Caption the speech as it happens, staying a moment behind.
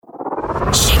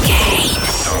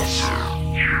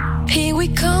We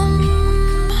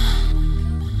come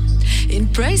in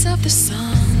praise of the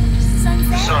sun.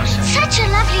 Such a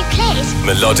lovely place.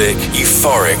 Melodic,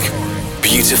 euphoric,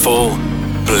 beautiful,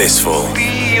 blissful.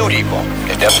 Beautiful.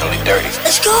 It's definitely dirty.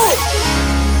 Let's go.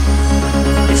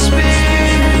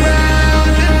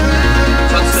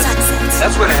 Sunsets.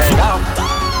 That's where to hang out.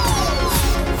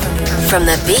 From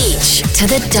the beach to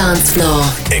the dance floor.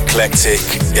 Eclectic,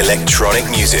 electronic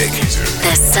music.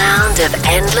 The sound of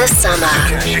endless summer.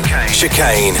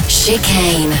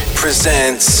 Chicane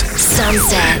presents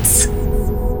Sunsets.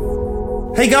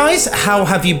 Hey guys, how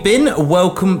have you been?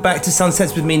 Welcome back to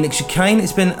Sunsets with me, Nick Chicane.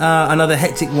 It's been another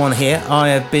hectic one here. I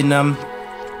have been,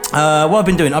 what I've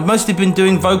been doing? I've mostly been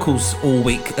doing vocals all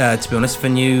week, to be honest, for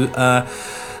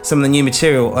some of the new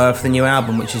material for the new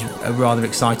album, which is rather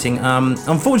exciting.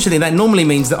 Unfortunately, that normally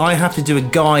means that I have to do a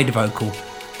guide vocal,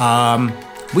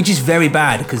 which is very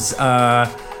bad because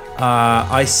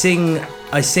I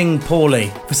sing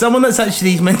poorly. For someone that's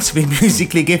actually meant to be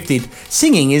musically gifted,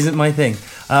 singing isn't my thing.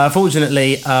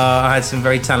 Fortunately, I had some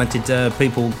very talented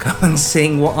people come and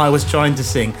sing what I was trying to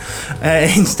sing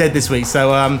instead this week.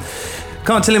 So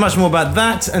can't tell you much more about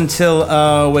that until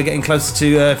we're getting close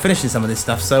to finishing some of this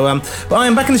stuff. So, but I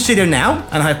am back in the studio now,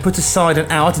 and I have put aside an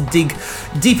hour to dig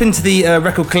deep into the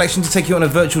record collection to take you on a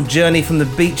virtual journey from the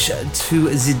beach to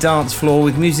the dance floor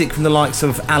with music from the likes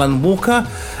of Alan Walker,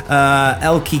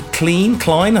 Elkie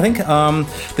Klein, I think,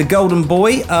 The Golden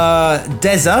Boy,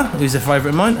 Deza, who's a favourite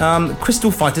of mine, Crystal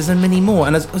Fighters, and many more.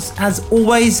 And as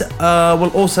always,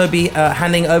 we'll also be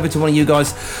handing over to one of you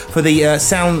guys for the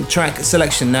soundtrack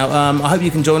selection. Now, I hope you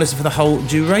can join us for the whole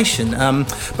duration.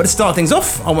 But to start things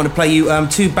off, I want to play you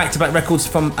two back-to-back records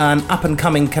from an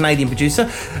up-and-coming Canadian producer.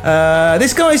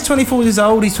 This guy is 24 years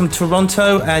old. He's from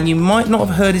Toronto, and you might not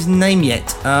have heard his name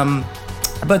yet.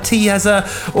 But he has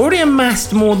already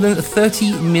amassed more than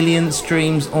 30 million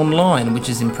streams online, which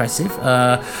is impressive.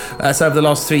 So over the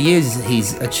last 3 years,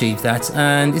 he's achieved that.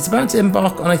 And it's about to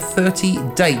embark on a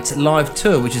 30-date live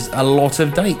tour, which is a lot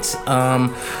of dates.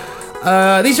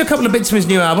 These are a couple of bits from his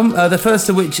new album. The first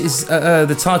of which is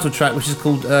the title track, which is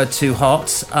called Two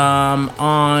Hearts.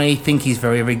 I think he's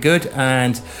very, very good,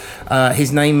 and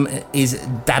his name is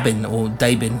Dabin, or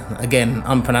Dabin. Again,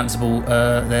 unpronounceable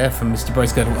there from Mr.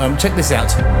 Bracegirdle. Check this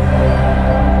out.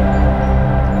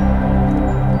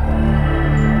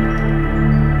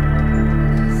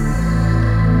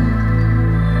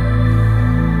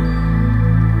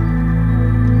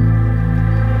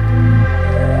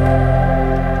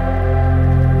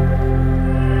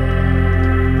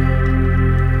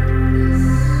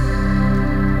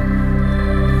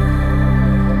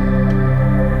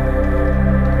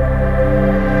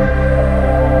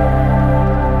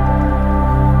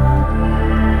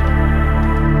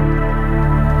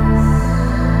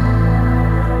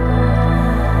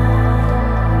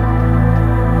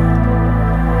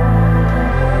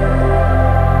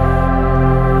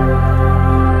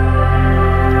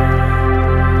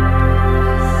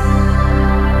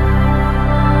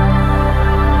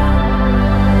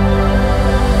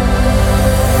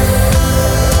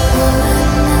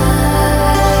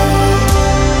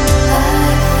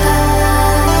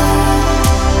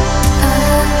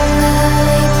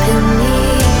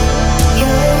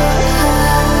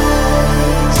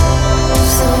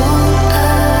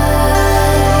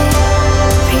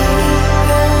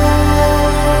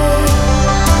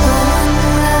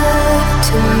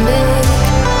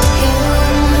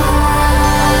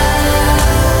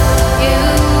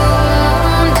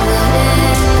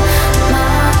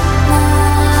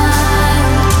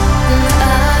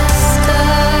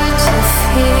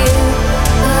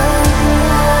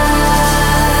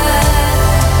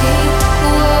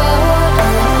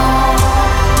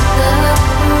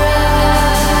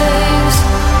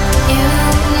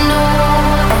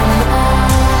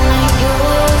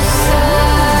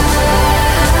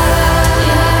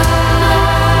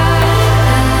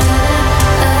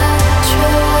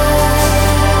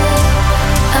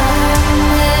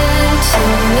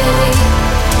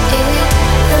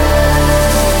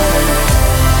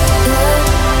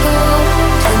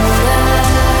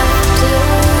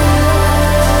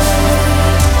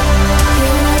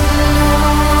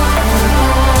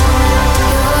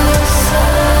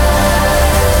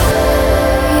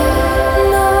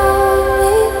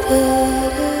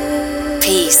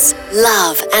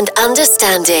 and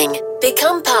understanding.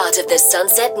 Become part of the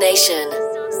Sunset Nation.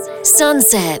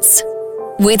 Sunsets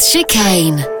with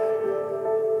Chicane.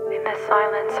 In the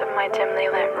silence of my dimly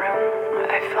lit room,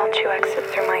 I felt you exit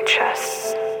through my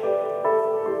chest.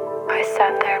 I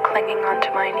sat there clinging onto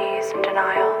my knees in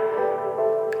denial,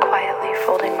 quietly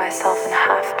folding myself in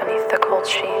half beneath the cold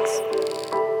sheets.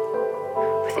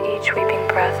 each weeping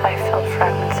breath, I felt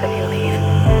fragments of you leave,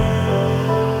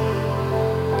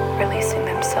 releasing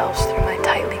themselves through my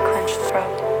tightly clenched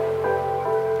throat.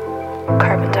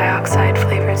 Carbon dioxide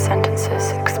flavored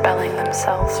sentences expelling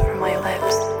themselves from my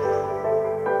lips.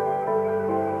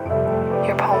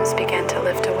 Your palms began to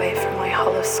lift away from my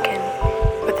hollow skin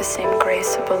with the same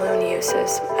grace a balloon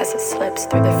uses as it slips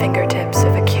through the fingertips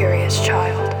of a curious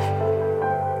child.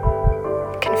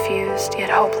 Confused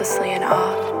yet hopelessly in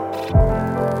awe,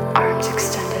 arms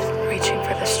extended, reaching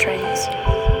for the strings.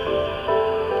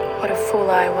 What a fool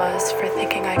I was for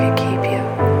thinking I could keep you,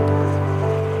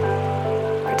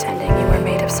 pretending you were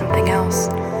made of something else,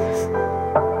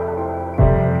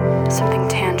 something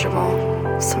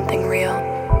tangible, something real.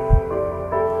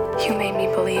 You made me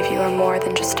believe you were more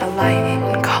than just a light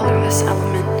and colorless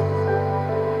element,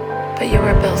 but you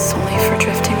were built solely for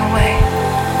drifting away.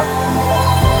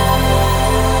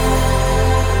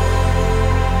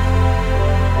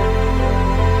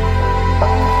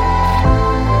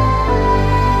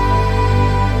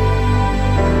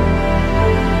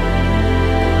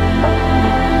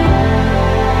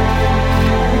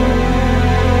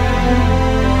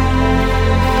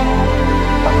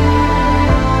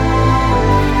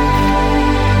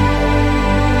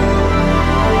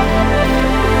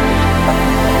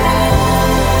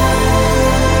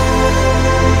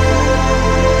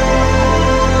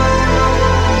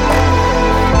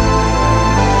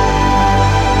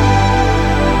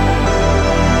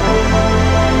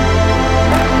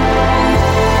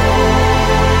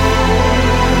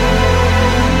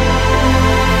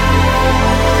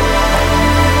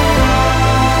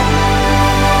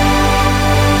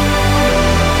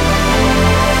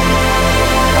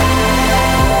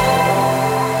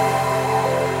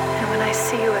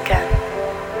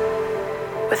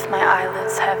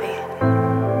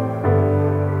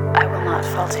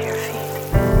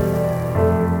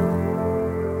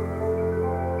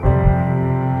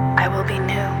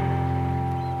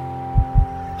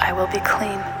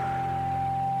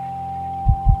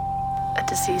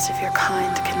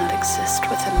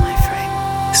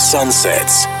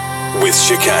 Sunsets with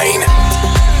Chicane.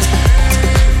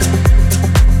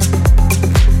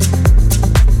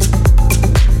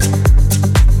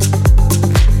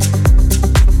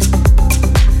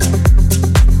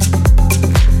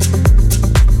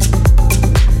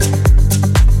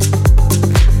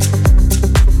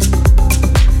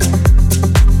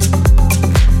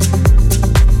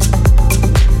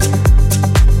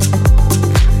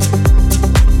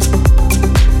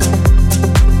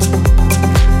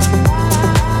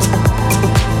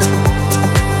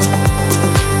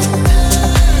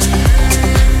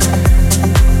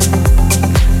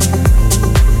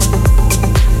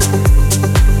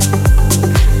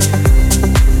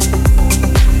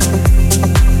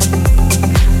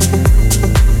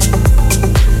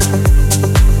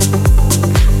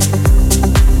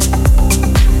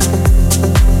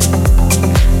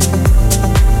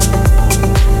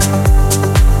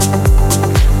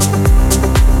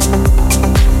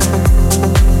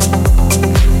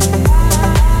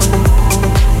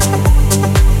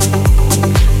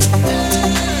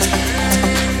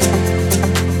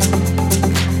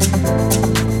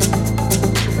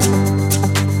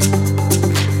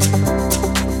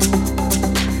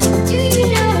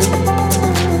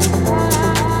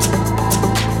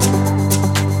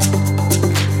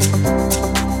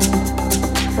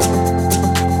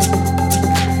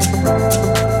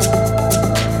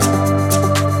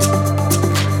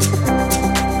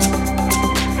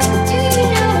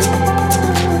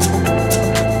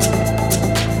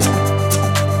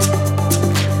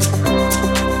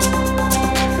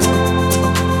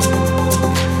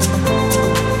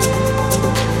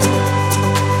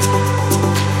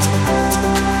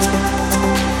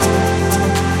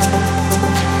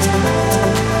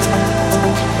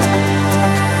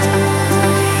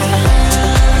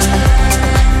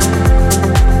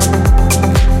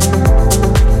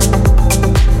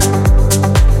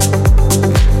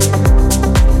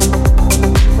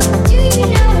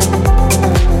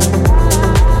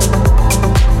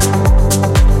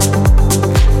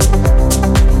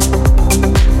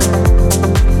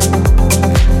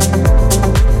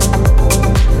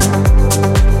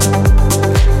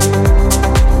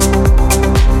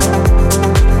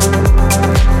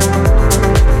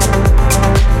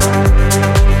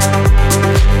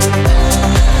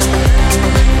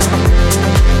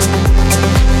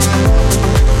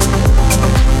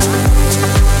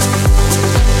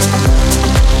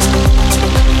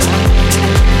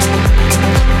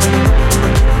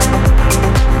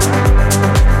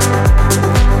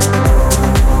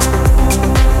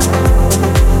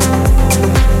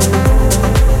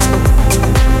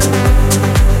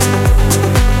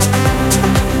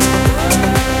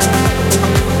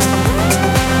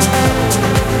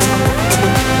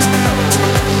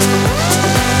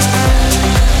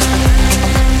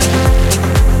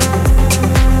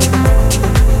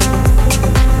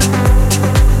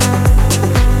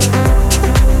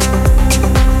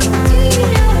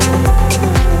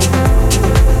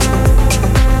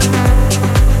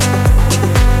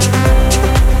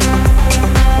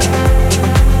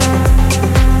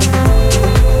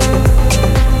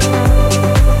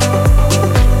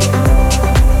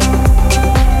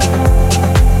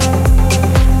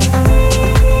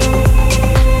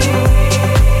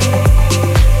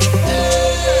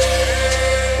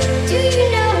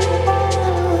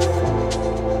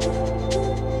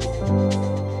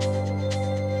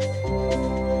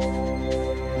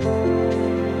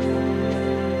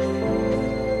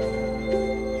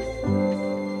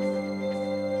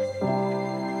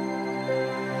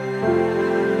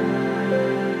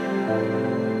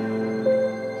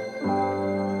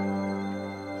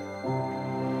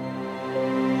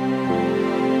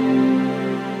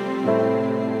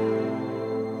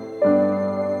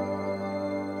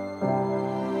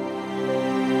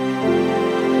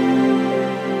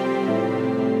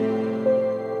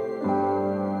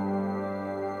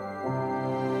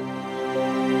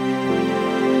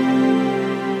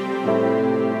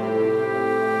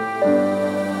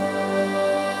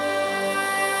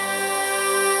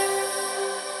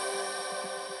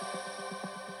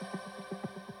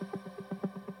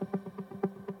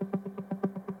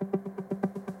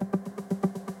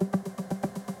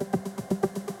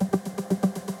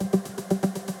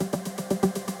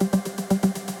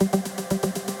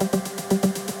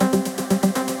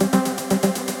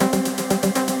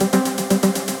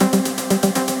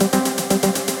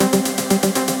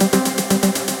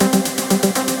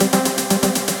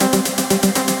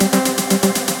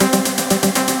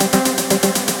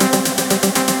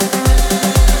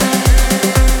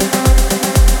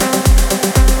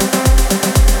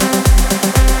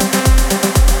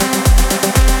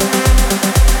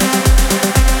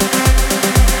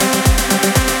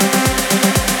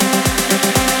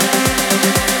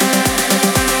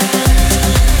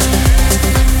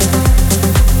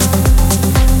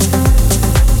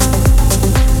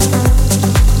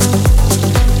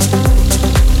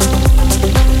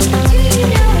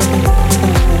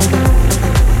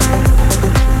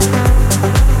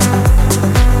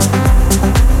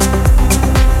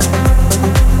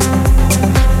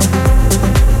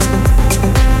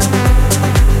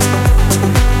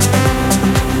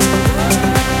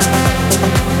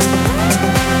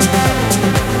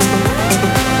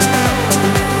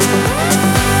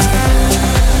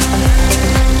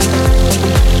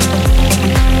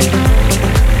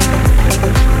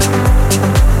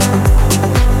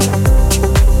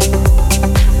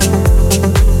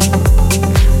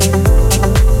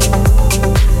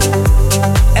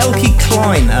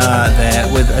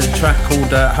 track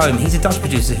called Home. He's a Dutch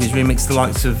producer who's remixed the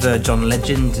likes of John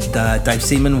Legend, Dave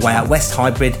Seaman, Way Out West,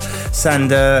 Hybrid,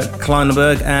 Sander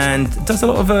Kleinenberg, and does a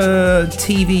lot of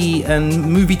TV and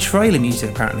movie trailer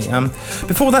music apparently.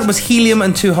 Before that was Helium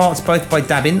and Two Hearts, both by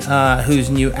Dabin,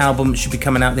 whose new album should be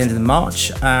coming out at the end of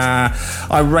March.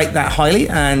 I rate that highly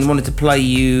and wanted to play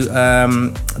you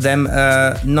them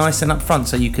nice and up front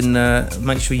so you can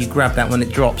make sure you grab that when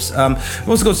it drops. We've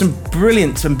also got some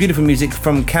brilliant and beautiful music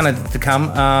from Canada to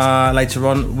come later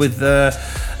on with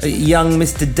young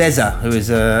Mr. Deza, who is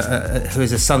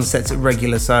a Sunsets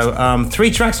regular. So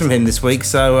 3 tracks from him this week.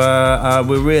 So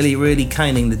we're really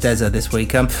caning the Deza this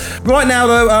week. Right now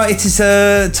though, it is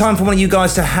time for one of you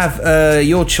guys to have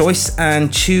your choice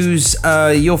and choose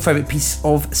your favourite piece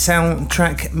of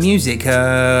soundtrack music.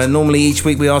 Normally each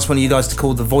week we ask one of you guys to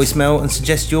call the voicemail and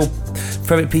suggest your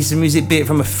favourite piece of music, be it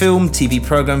from a film, TV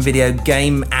programme, video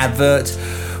game, advert,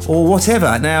 or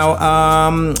whatever. Now,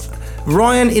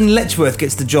 Ryan in Letchworth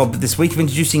gets the job this week of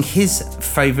introducing his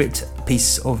favourite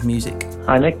piece of music.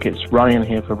 Hi Nick, it's Ryan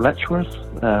here from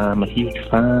Letchworth. I'm a huge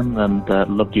fan and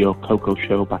loved your Coco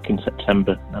show back in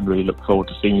September and really look forward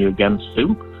to seeing you again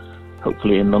soon,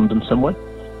 hopefully in London somewhere.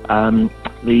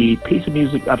 The piece of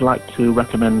music I'd like to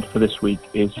recommend for this week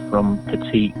is from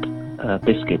Petit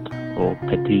Biscuit, or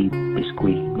Petit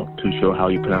Biscuit, not too sure how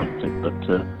you pronounce it,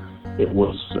 but it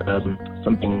was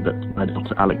something that my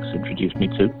daughter Alex introduced me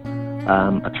to.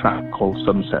 A track called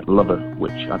Sunset Lover,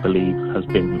 which I believe has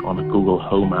been on a Google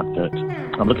Home advert.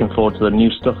 I'm looking forward to the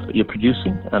new stuff that you're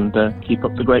producing and keep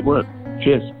up the great work.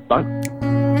 Cheers, bye.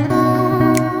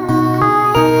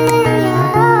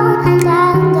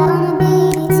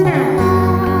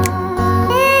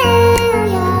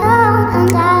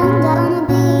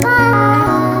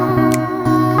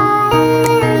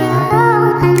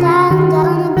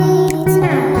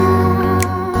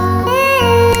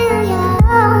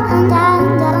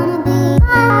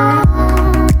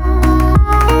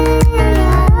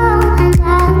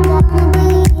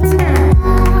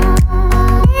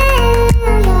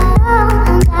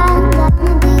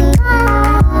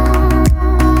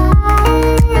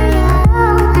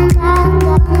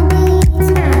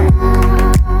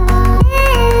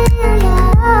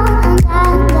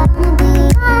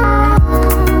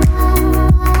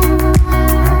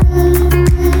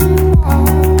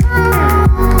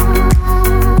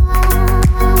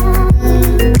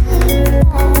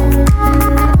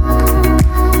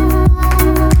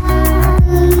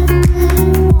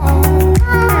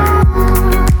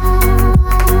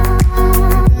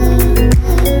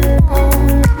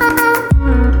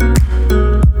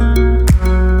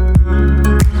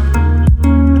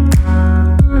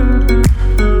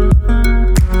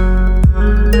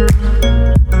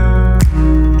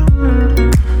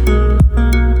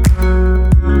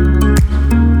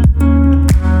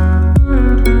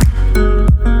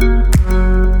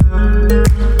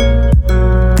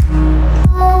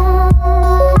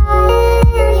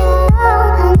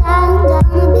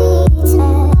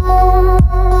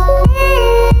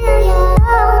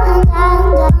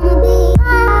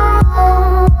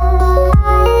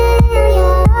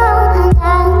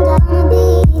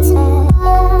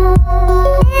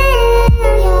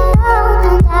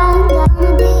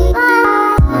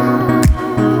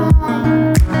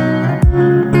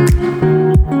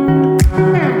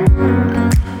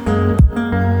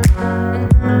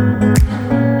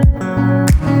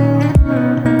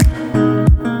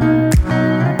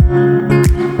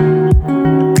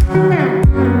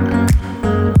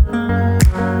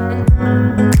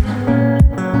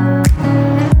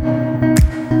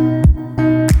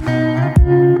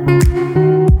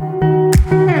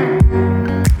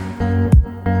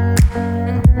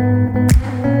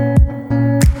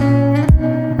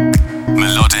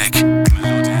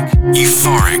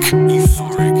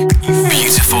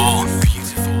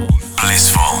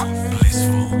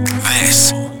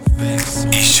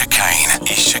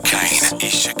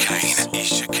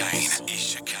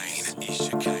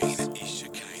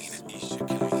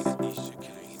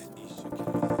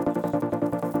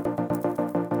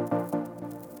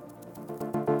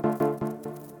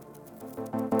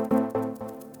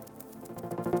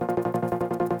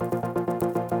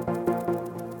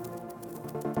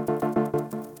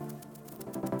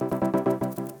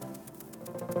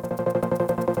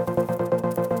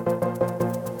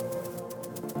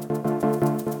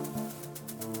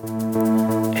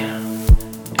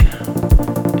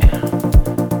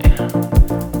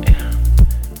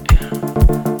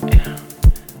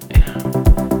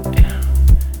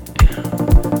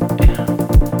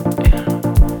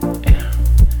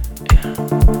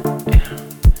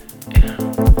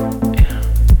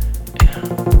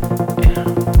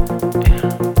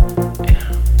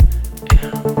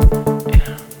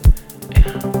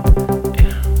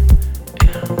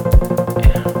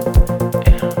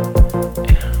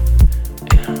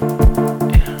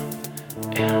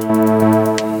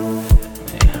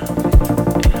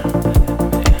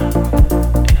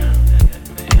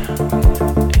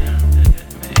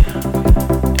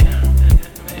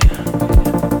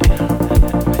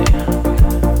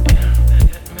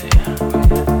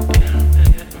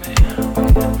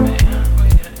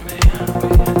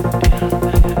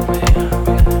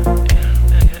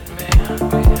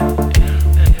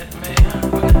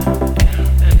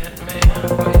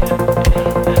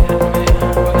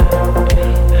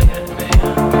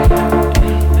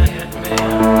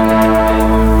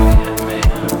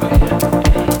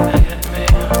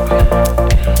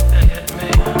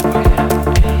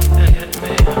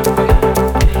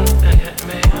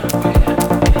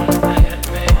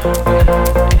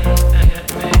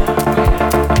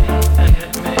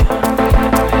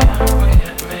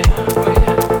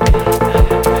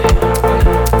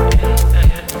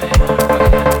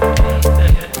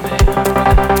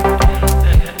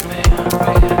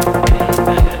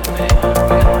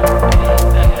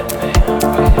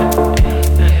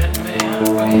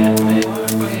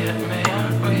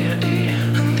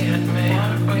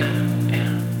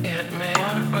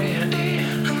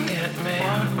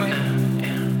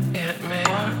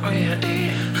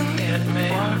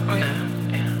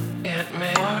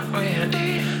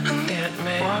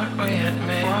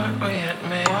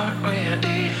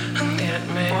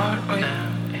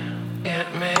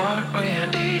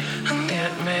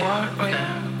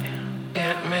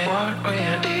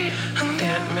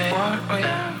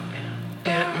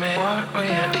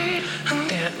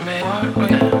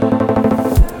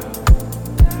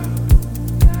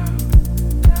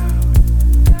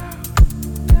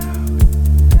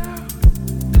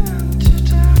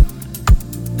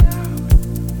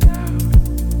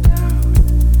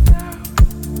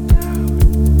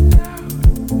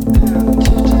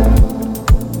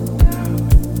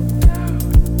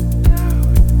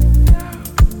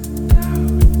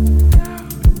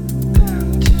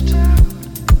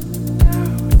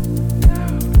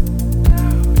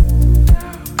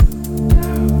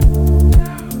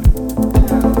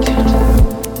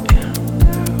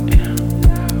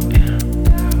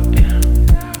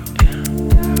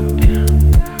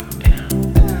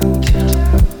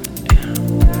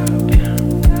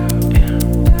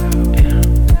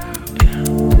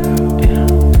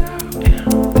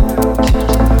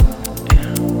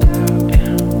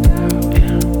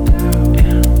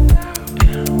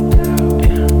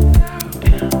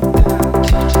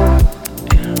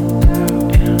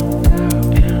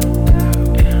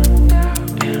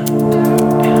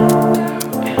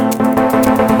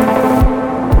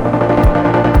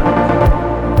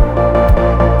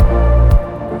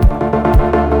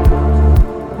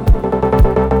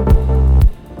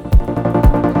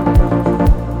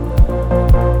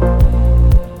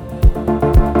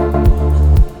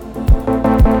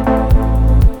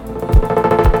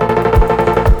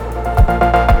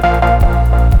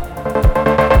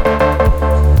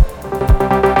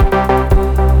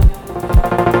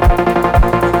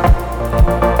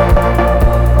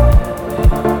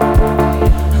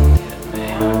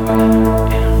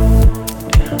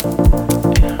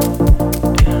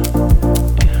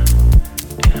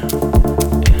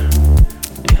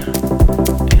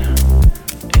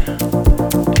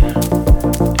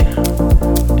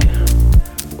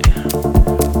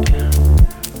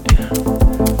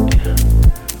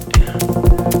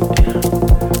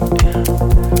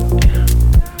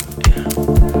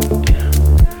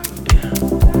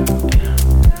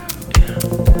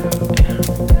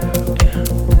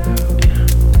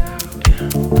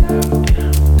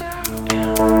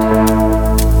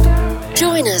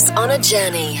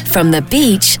 Journey from the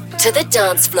beach to the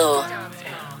dance floor.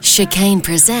 Chicane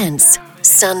presents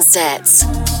Sunsets.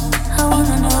 I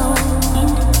wanna know.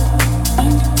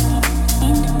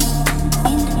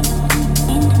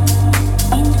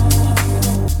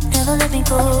 Never let me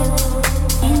go.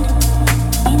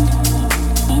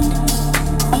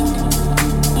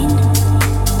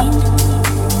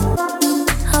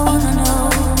 I wanna know.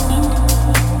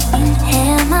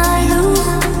 Am I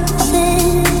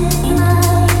losing my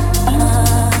mind?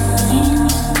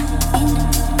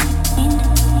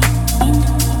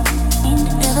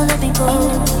 Never let me go.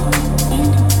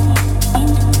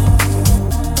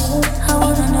 I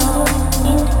wanna know.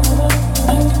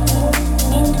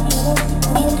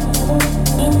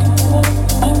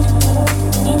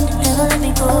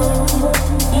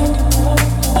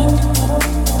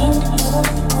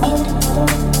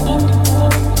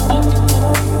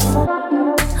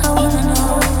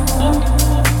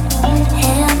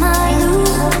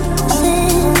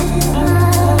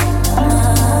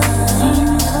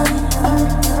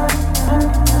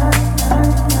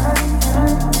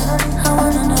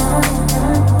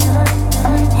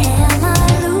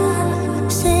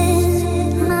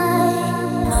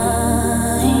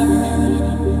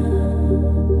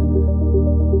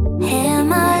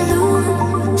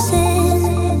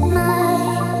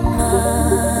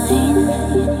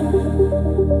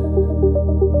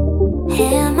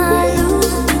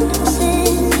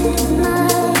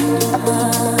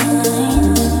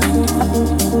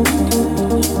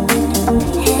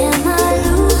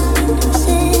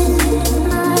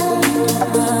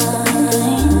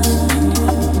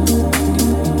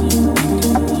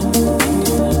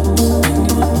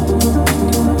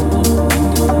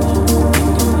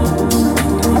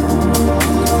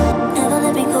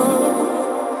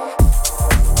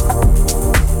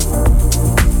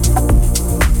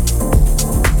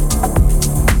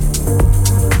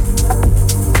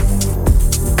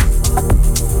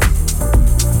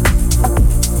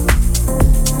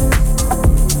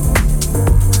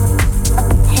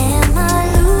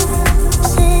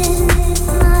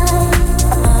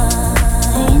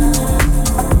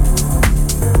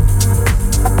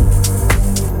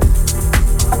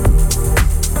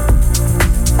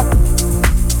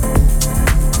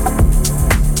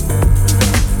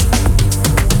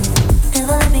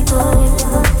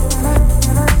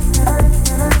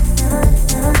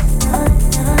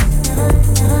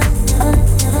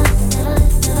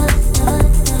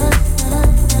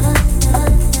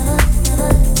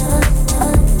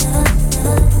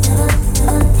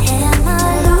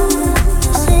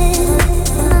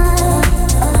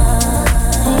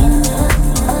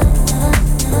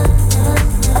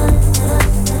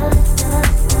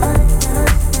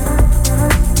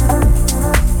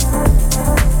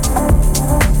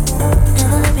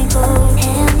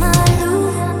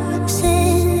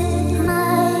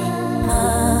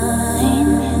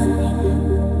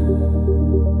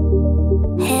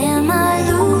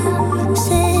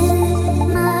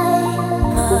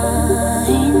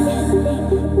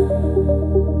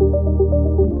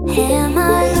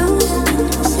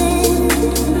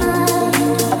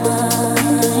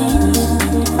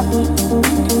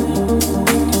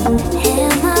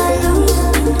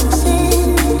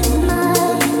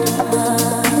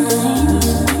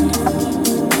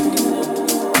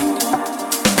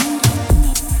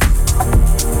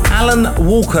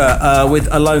 Walker with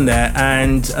Alone there,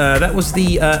 and that was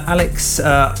the Alex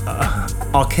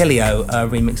Arkelio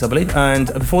remix, I believe.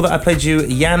 And before that, I played you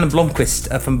Jan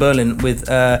Blomqvist from Berlin with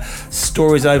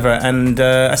Stories Over, and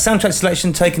a soundtrack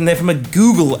selection taken there from a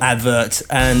Google advert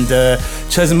and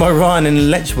chosen by Ryan in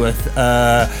Letchworth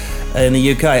in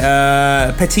the UK.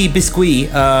 Petit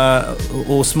Biscuit,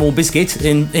 or Small Biscuit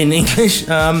in English,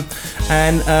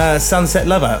 and Sunset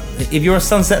Lover. If you're a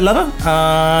Sunset Lover,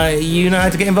 you know how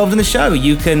to get involved in the show.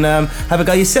 You can have a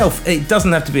go yourself. It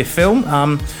doesn't have to be a film.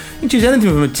 You can choose anything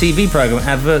from a TV programme,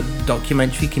 advert,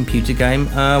 documentary, computer game,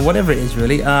 whatever it is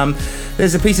really.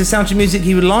 There's a piece of soundtrack music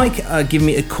you would like, give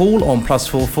me a call on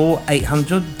 +44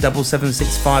 800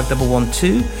 776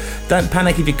 5112. Don't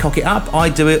panic if you cock it up, I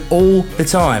do it all the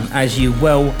time, as you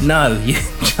well know. You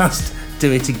just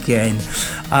do it again.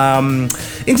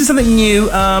 Into something new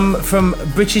from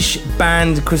British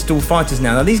band Crystal Fighters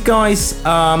now. Now these guys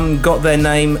got their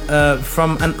name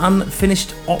from an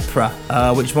unfinished opera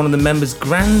which one of the members'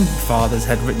 grandfathers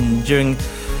had written during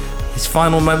his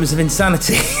final moments of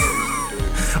insanity.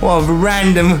 What a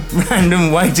random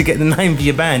way to get the name for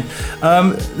your band.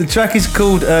 The track is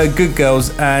called Good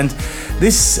Girls, and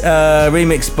this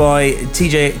remix by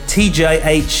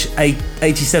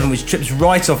TJH87, which trips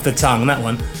right off the tongue, that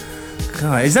one.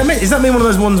 God, is that mean one of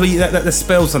those ones where that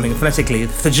spells something phonetically?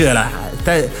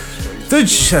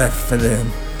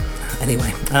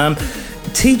 Anyway,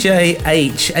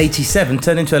 TJH87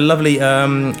 turned into a lovely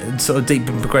sort of deep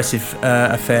and progressive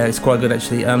affair. It's quite good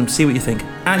actually. See what you think.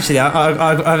 Actually,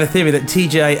 I have a theory that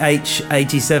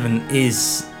TJH87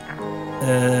 is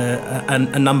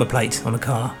a number plate on a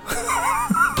car.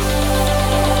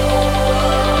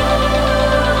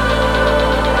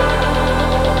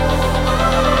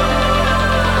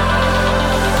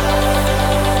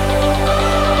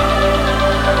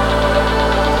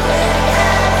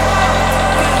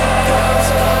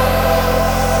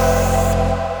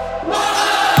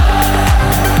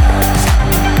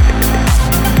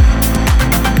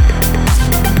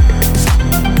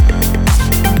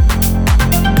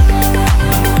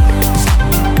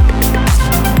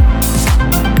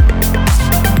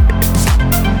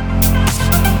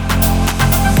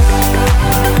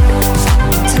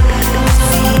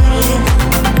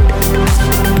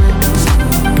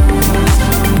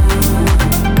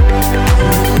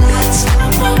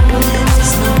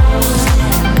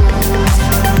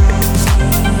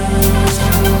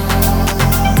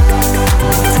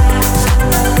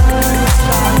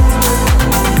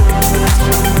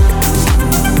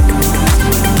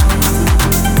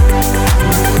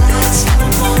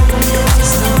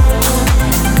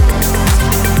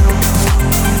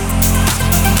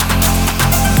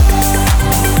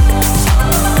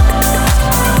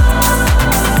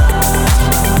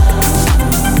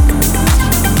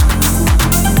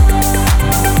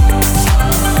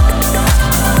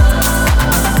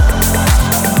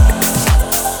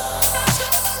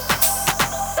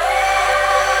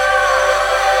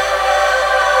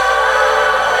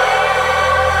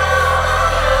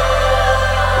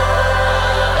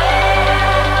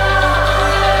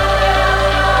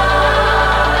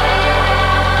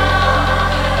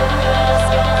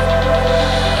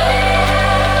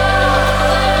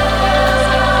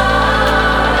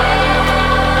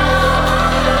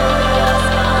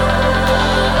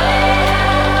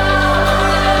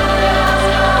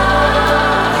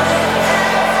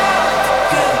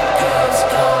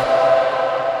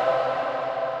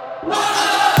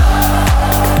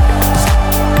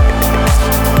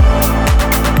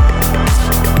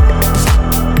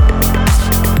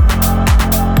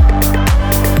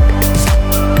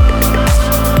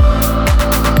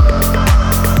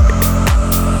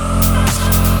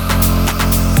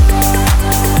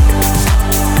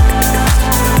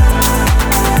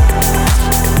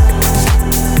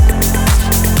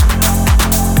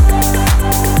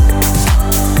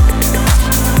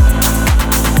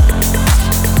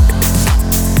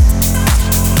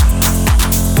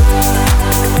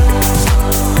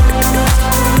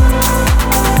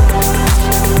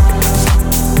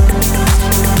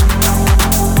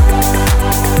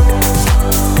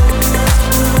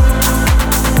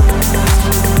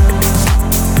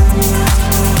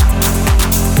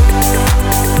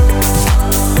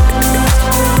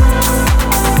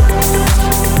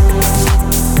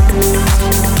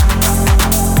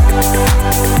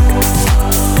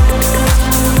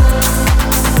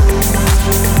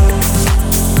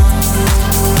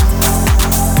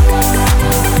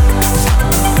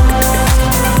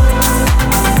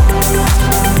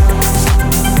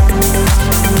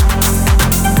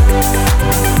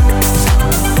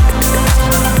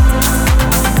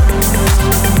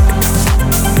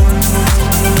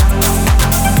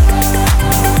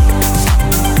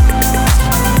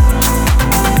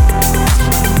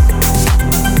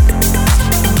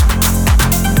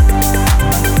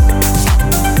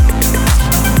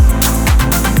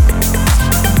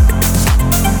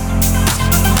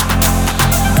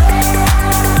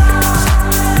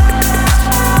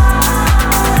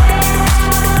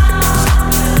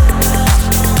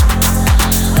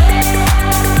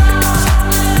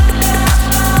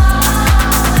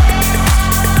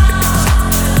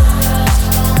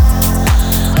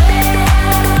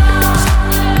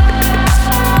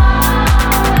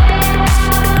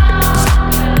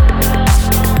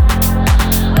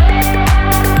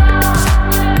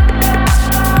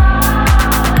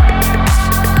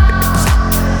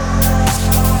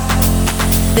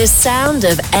 sound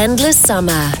of endless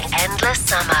summer. Endless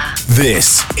summer.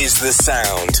 This is the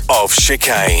sound of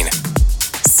Chicane.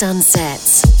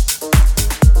 Sunsets.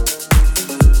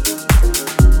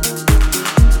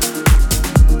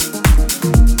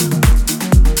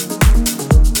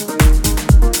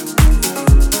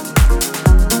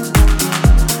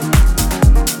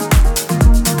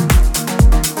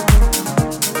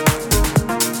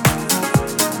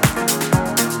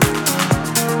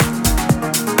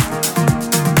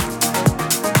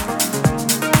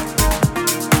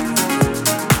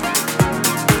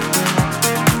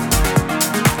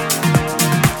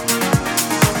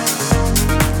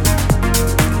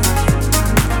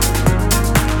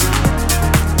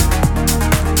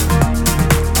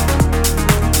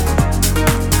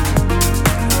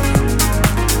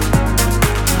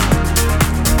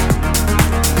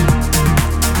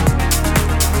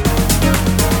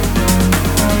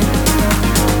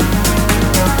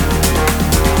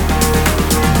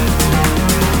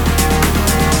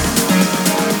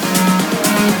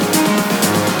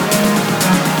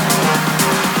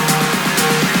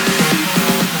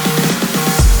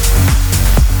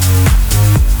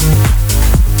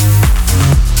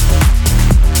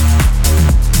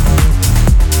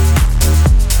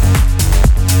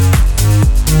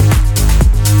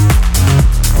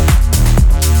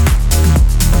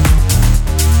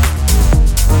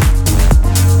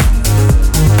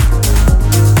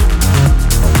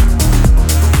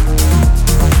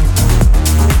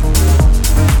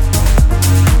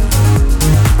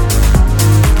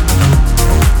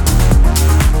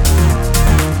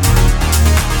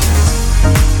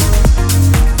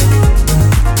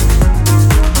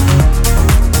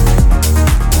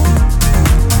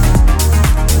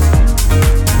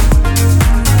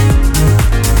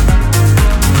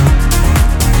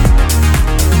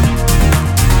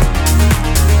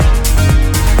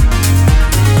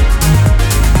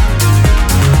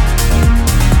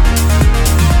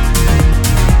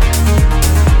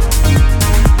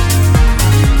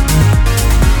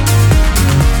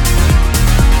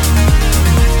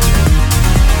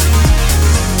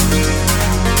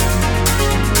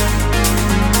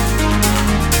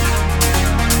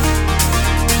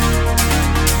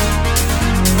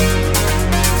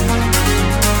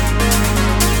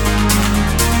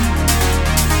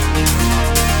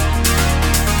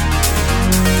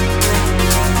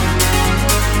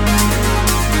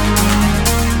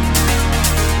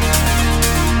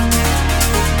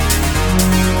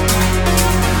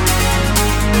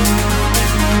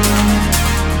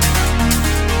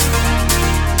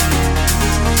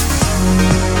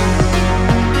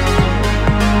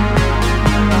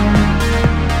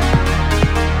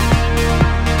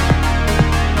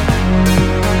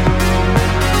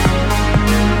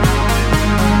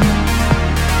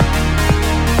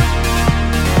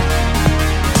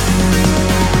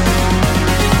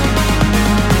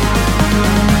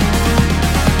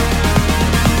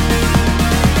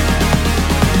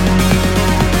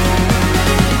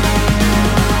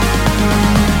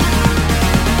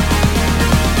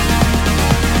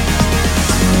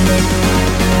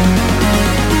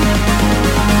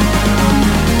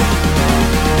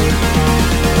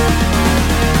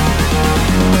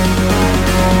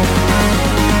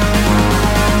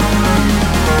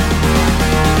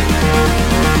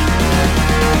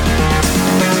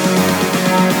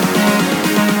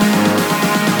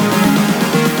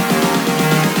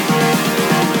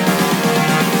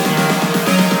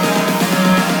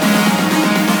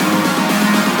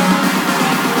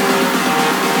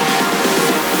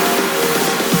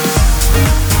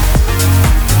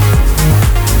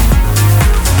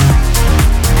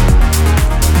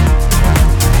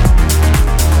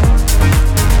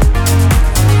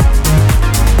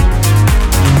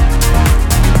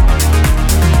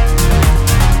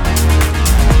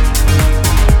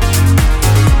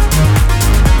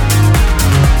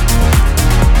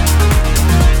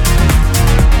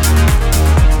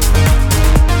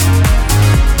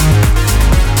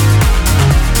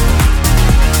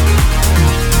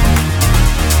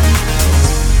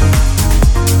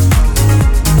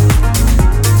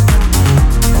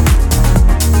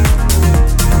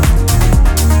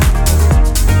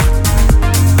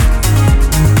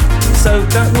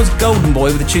 Golden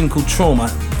Boy with a tune called Trauma.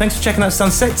 Thanks for checking out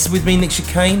Sunsets with me, Nick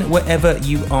Chicane, wherever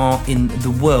you are in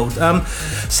the world.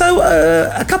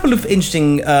 A couple of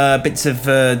interesting bits of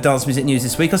dance music news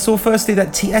this week. I saw firstly that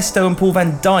Tiesto and Paul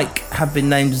van Dyk have been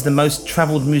named as the most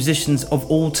travelled musicians of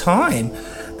all time.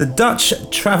 The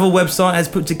Dutch travel website has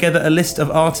put together a list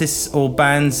of artists or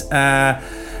bands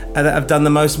that have done the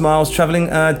most miles travelling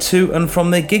to and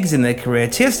from their gigs in their career.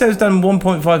 Tiesto's done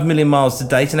 1.5 million miles to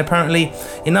date, and apparently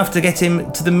enough to get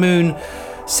him to the moon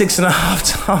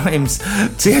 6.5 times.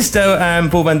 Tiesto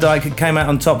and Paul van Dyk came out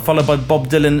on top, followed by Bob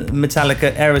Dylan,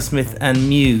 Metallica, Aerosmith and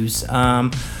Muse.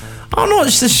 I'm not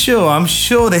so sure. I'm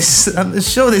sure there's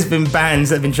been bands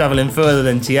that have been travelling further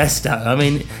than Tiesto. I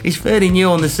mean, he's fairly new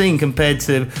on the scene compared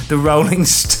to the Rolling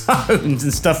Stones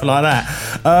and stuff like that.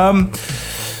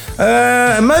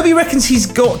 Moby reckons he's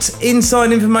got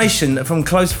inside information from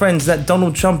close friends that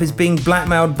Donald Trump is being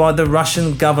blackmailed by the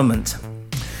Russian government.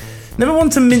 Never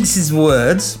want to mince his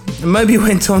words, Moby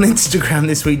went on Instagram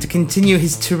this week to continue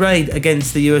his tirade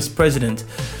against the US president.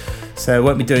 So I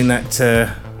won't be doing that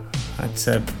at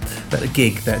a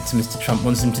gig that Mr. Trump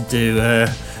wants him to do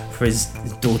for his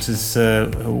daughter's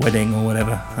wedding or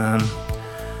whatever.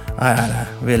 I don't know,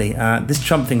 really. This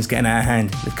Trump thing's getting out of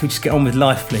hand. Could we just get on with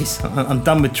life, please? I'm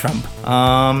done with Trump.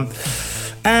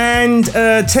 And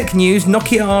tech news,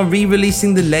 Nokia are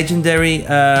re-releasing the legendary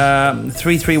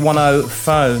 3310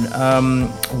 phone,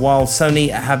 while Sony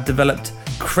have developed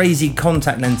crazy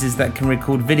contact lenses that can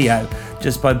record video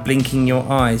just by blinking your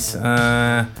eyes.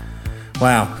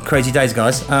 Wow, crazy days,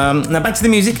 guys. Now back to the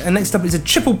music. Next up is a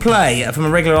triple play from a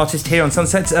regular artist here on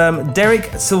Sunset, Derek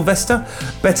Sylvester,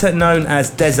 better known as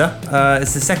Deza.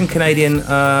 It's the second Canadian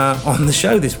on the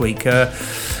show this week.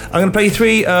 I'm going to play you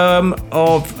three of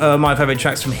my favourite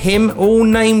tracks from him, all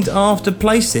named after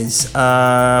places.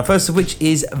 First of which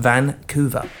is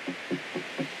Vancouver.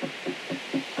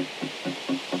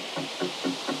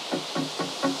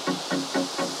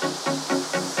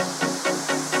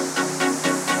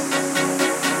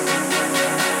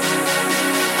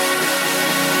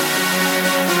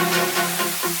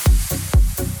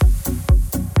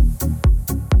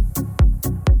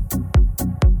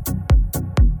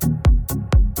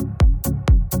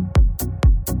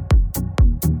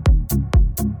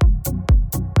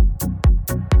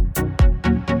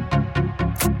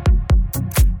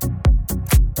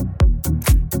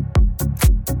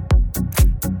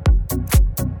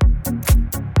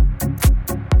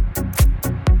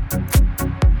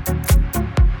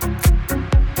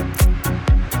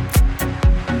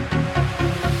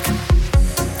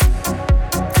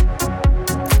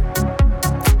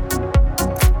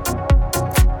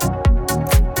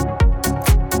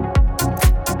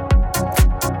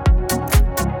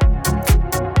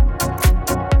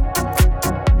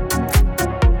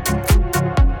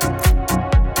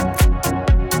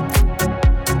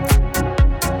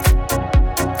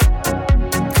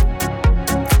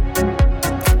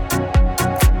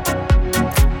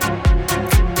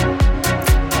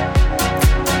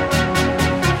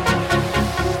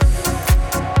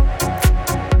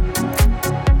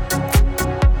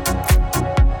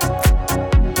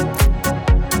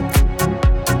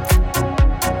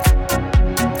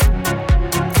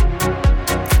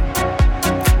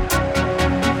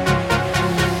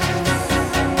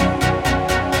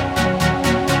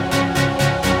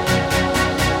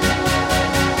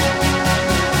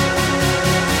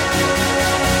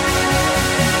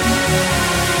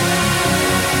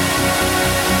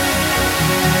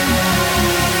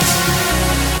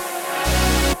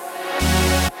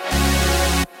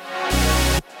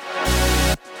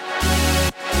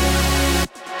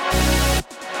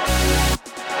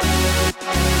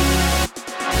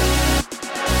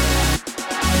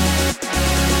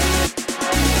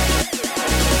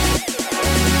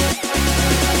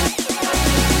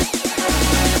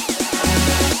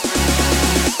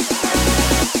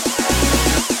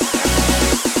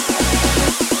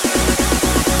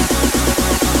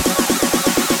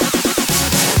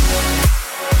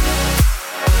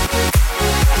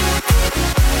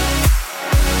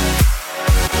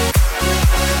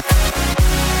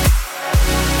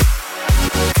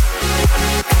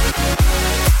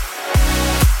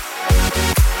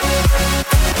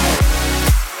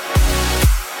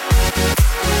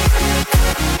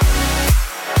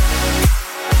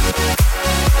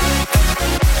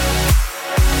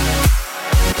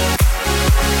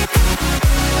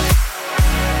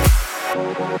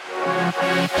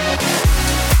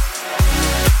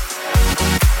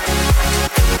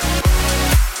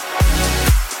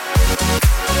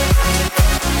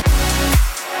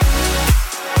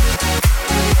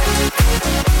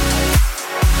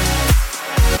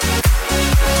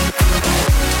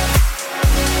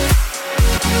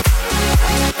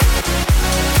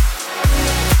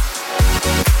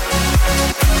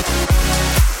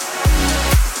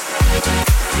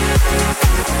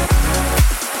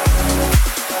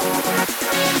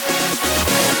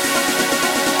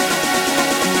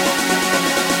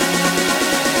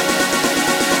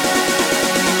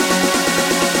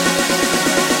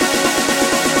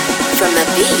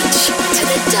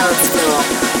 dance floor.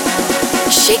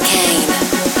 Chicane.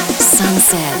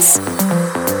 Sunsets.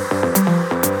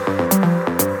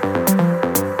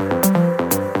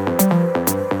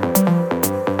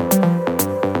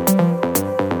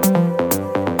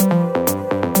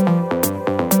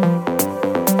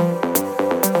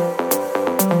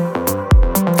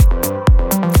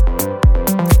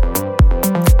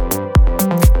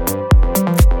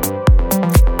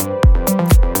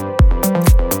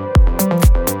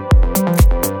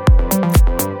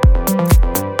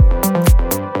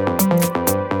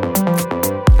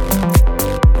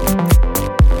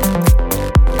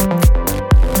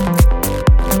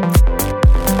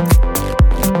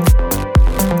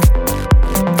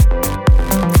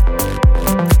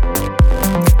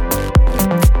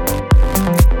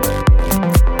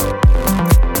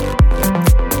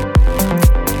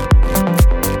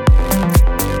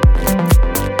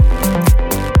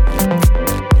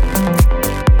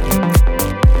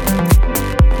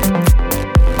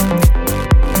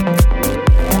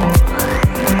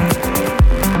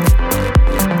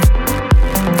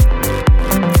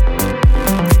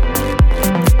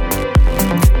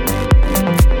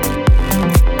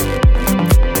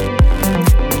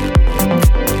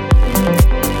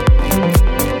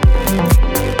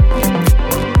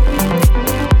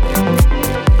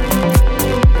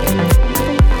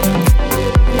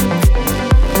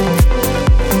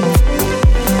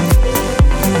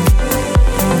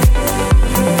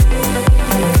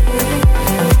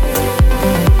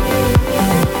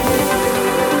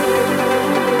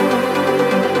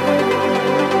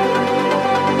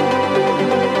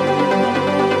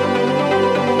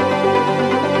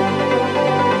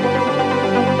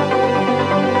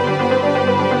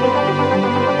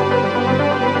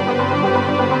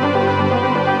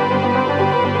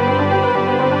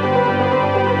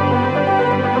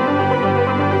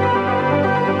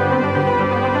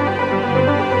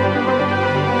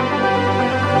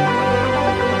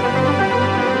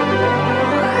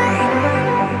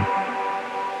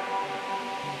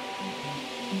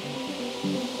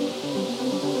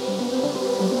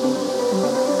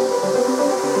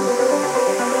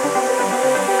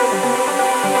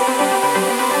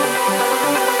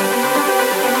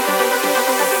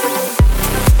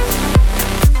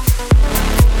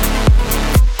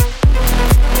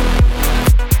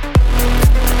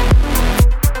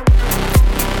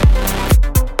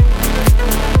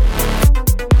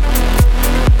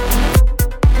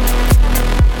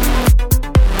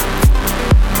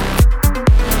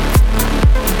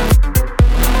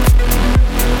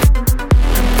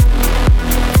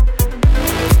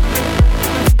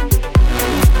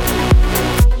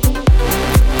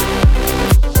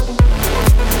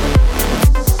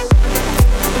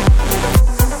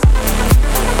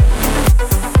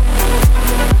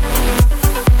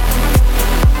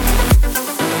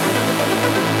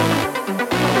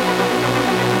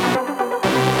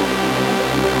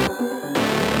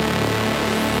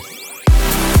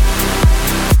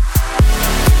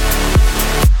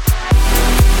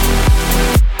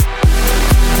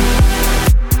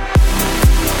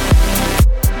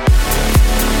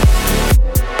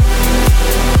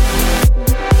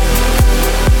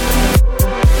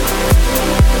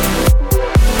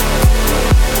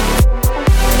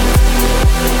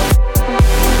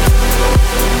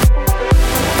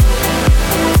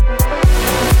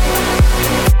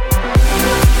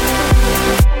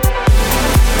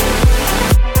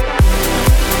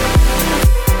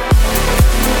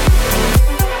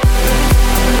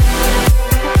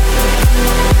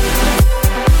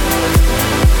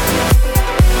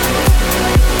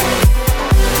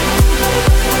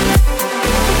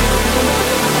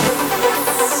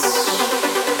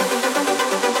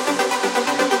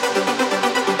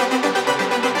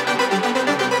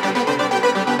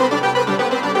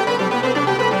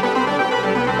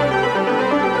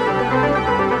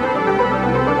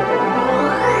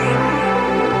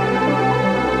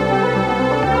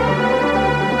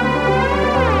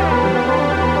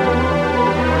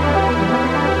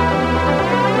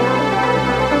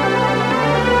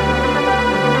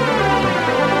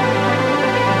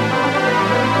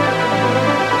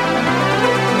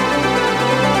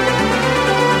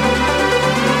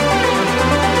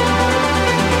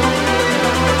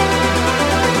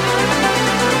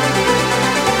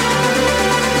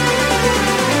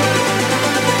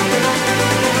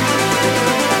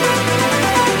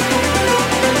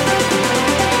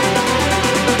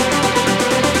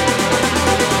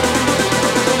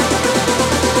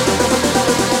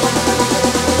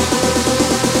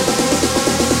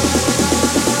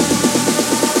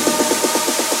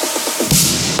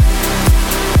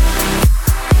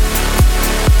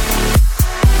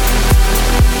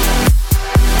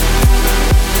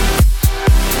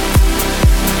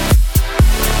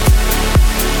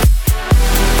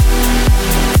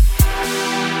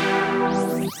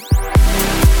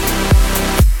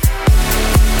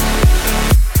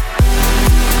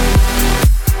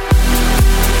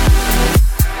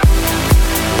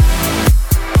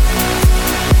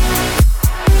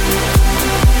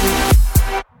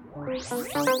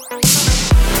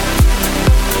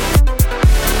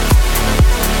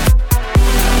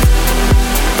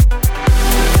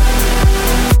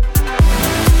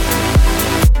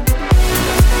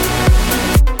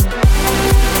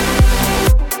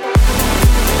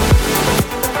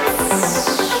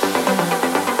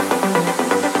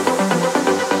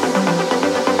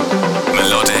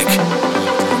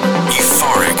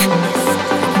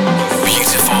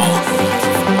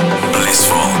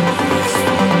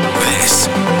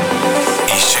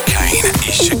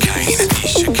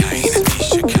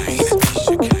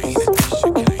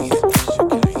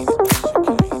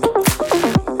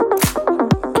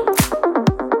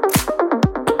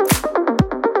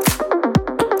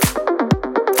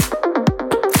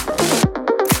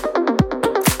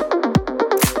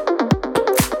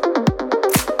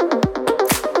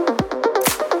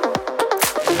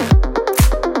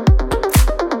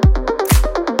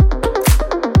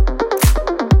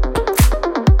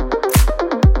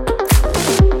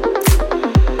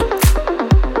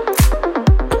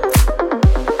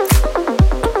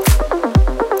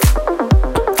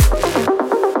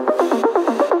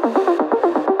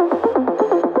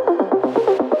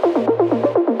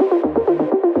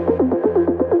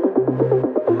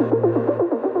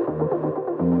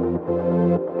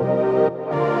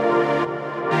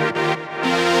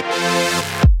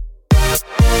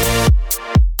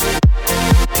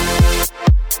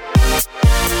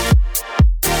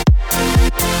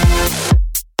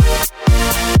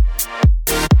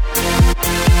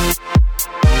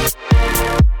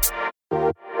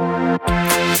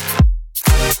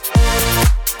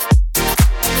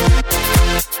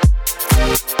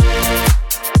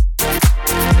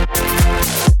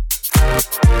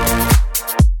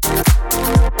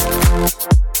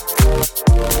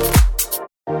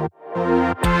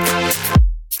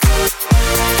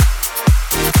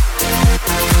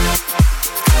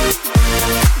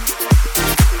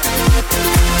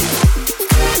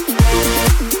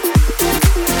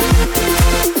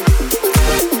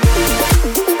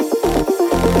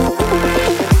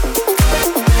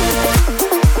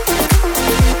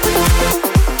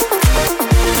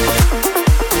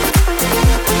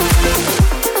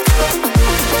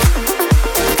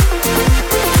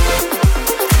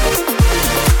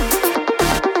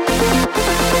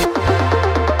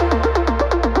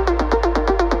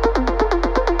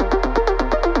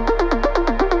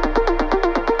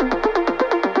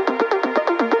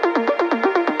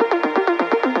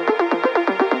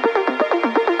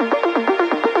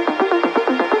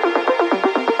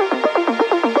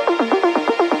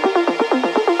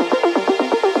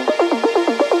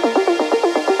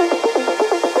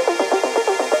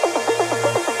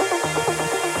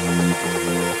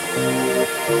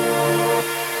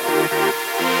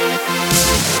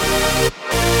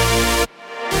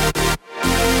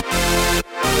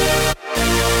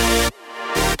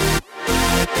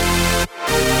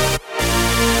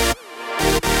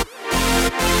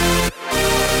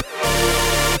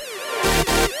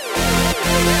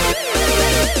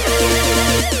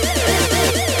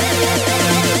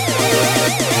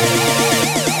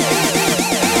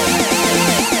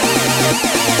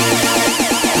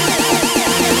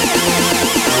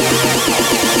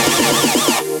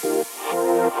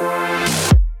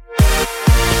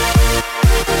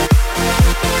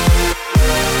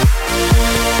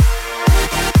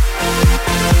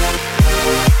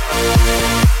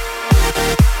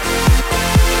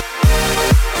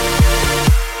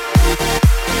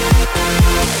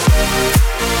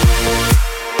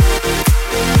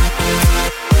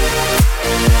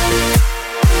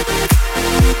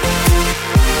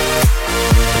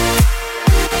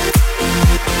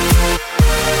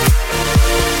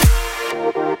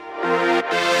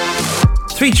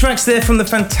 Three tracks there from the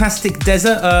fantastic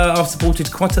Desert. I've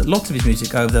supported quite a lot of his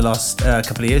music over the last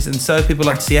couple of years, and so people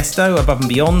like Tiesto, Above and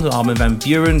Beyond, Armin van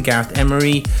Buuren, Gareth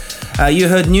Emery. You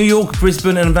heard New York,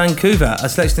 Brisbane and Vancouver, a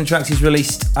selection of tracks he's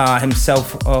released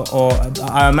himself, or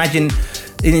I imagine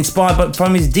inspired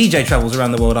from his DJ travels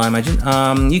around the world, I imagine.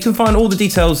 You can find all the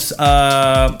details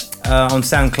on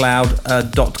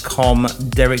soundcloud.com,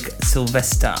 Derek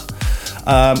Sylvester.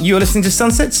 You are listening to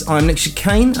Sunsets. I'm Nick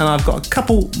Chicane, and I've got a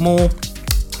couple more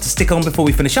to stick on before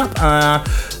we finish up.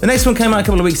 The next one came out a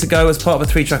couple of weeks ago as part of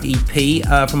a 3-track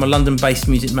EP from a London-based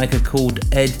music maker called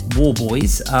Ed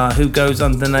Warboys, who goes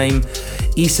under the name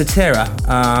Esoterra.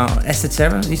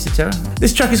 Esoterra?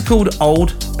 This track is called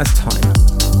Old as Time.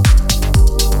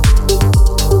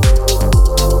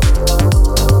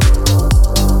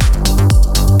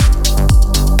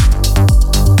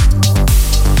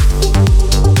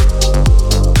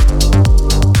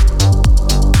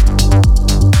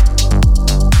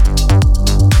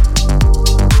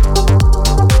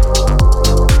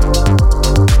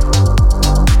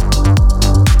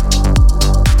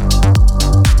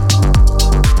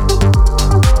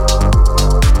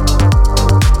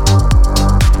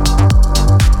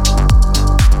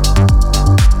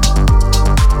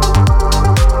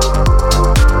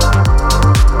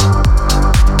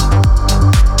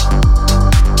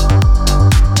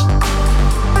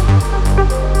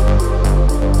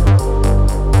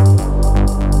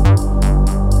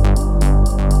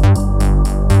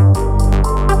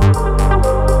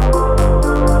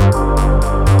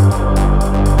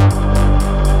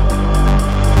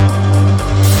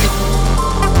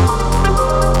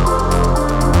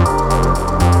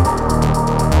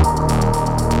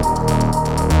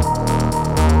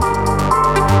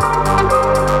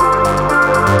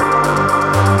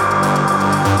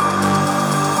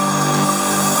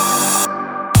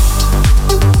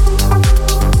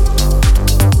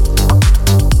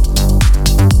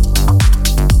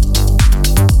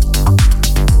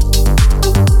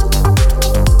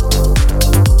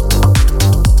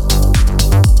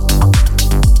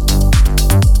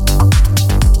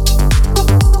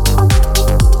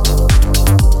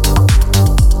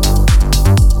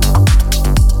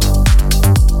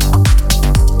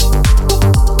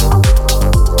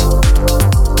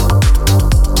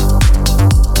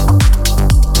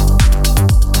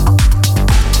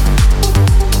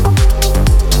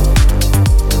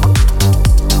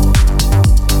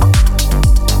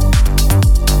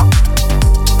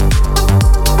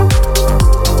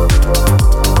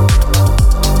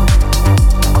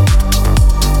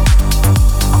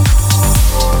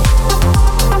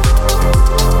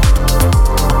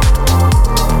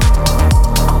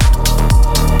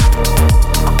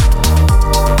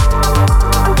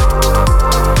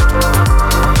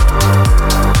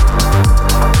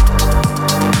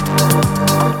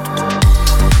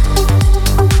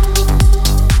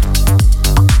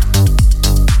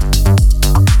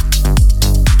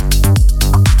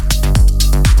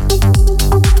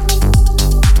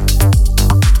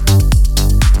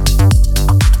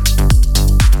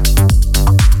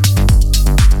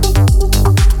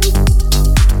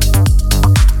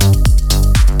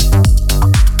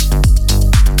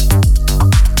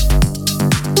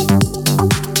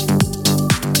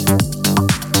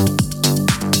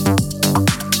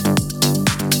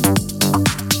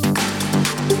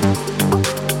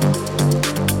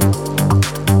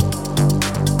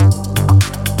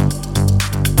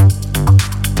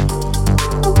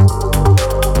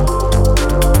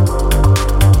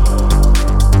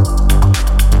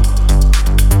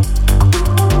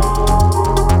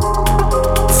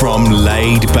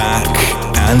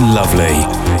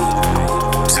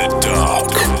 to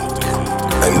dark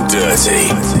and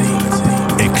dirty.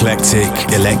 Eclectic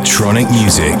electronic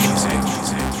music.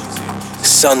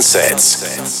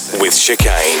 Sunsets with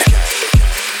Chicane.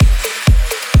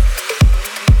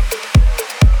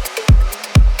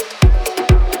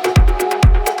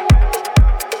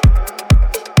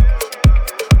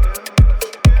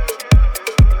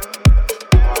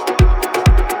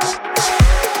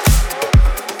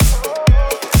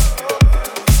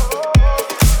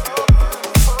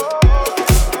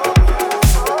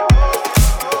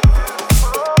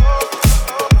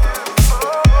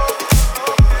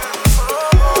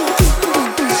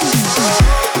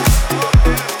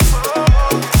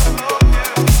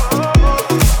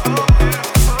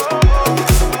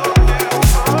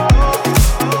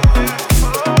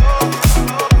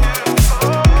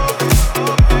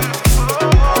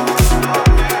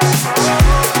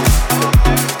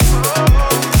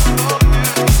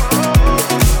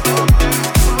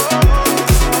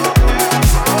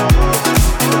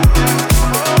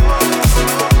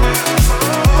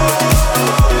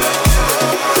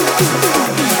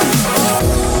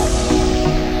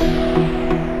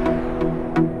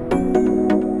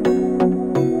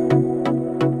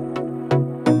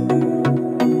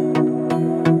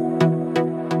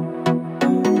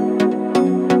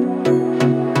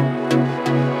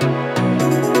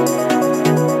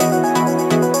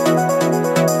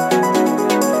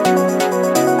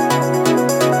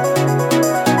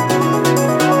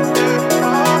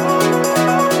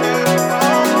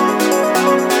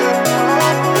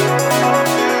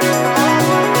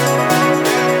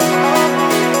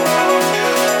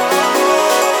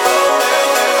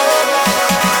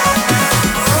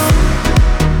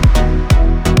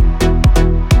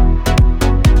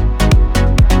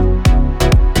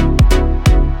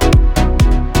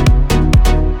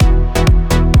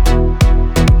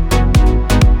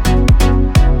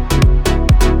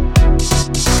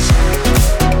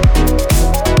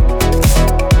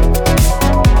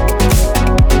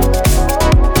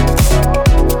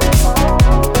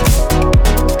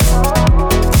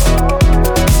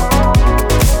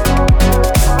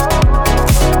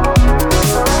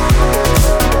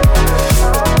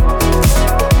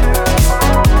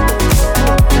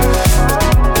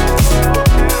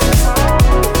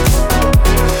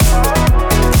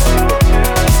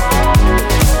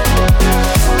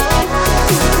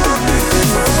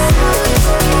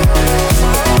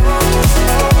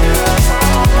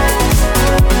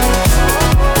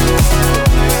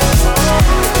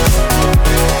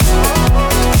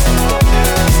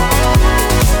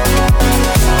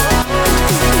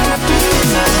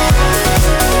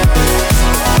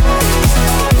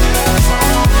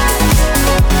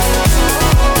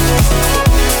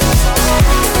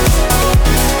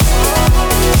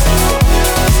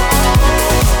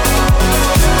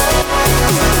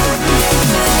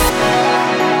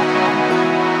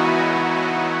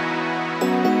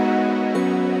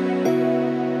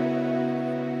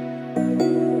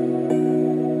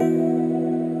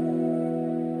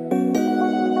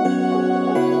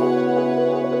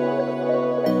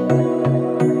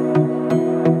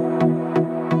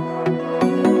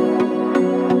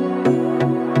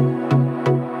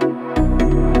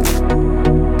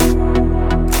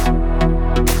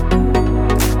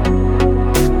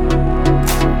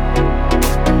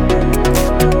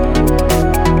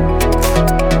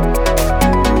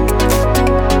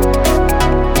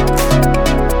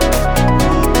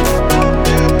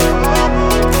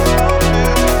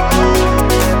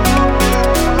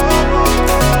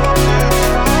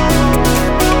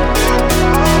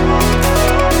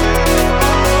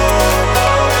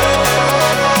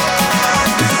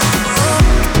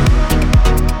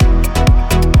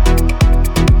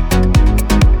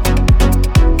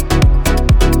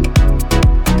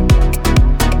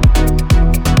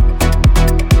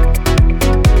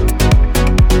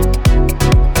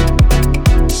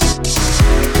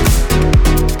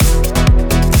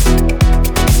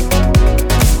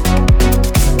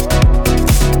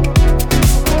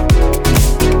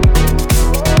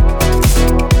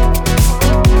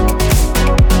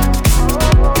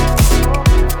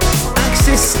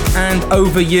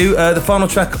 Over You, the final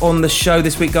track on the show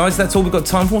this week, guys. That's all we've got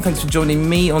time for. Thanks for joining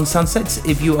me on Sunsets.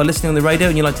 If you are listening on the radio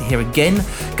and you'd like to hear again,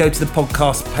 go to the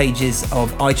podcast pages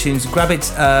of iTunes. Grab it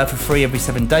for free every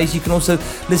 7 days. You can also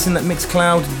listen at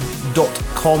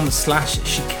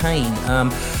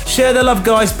mixcloud.com/chicane. Share the love,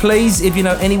 guys, please. If you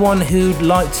know anyone who'd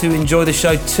like to enjoy the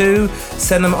show too,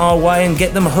 send them our way and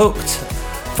get them hooked.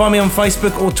 Find me on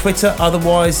Facebook or Twitter.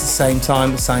 Otherwise, same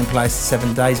time, same place,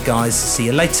 7 days, guys. See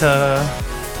you later.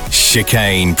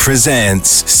 Chicane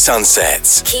presents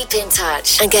Sunsets. Keep in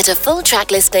touch and get a full track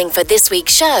listing for this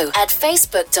week's show at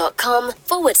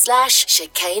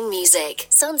facebook.com/Chicane Music.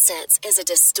 Sunsets is a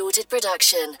Distorted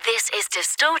production. This is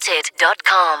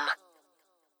distorted.com.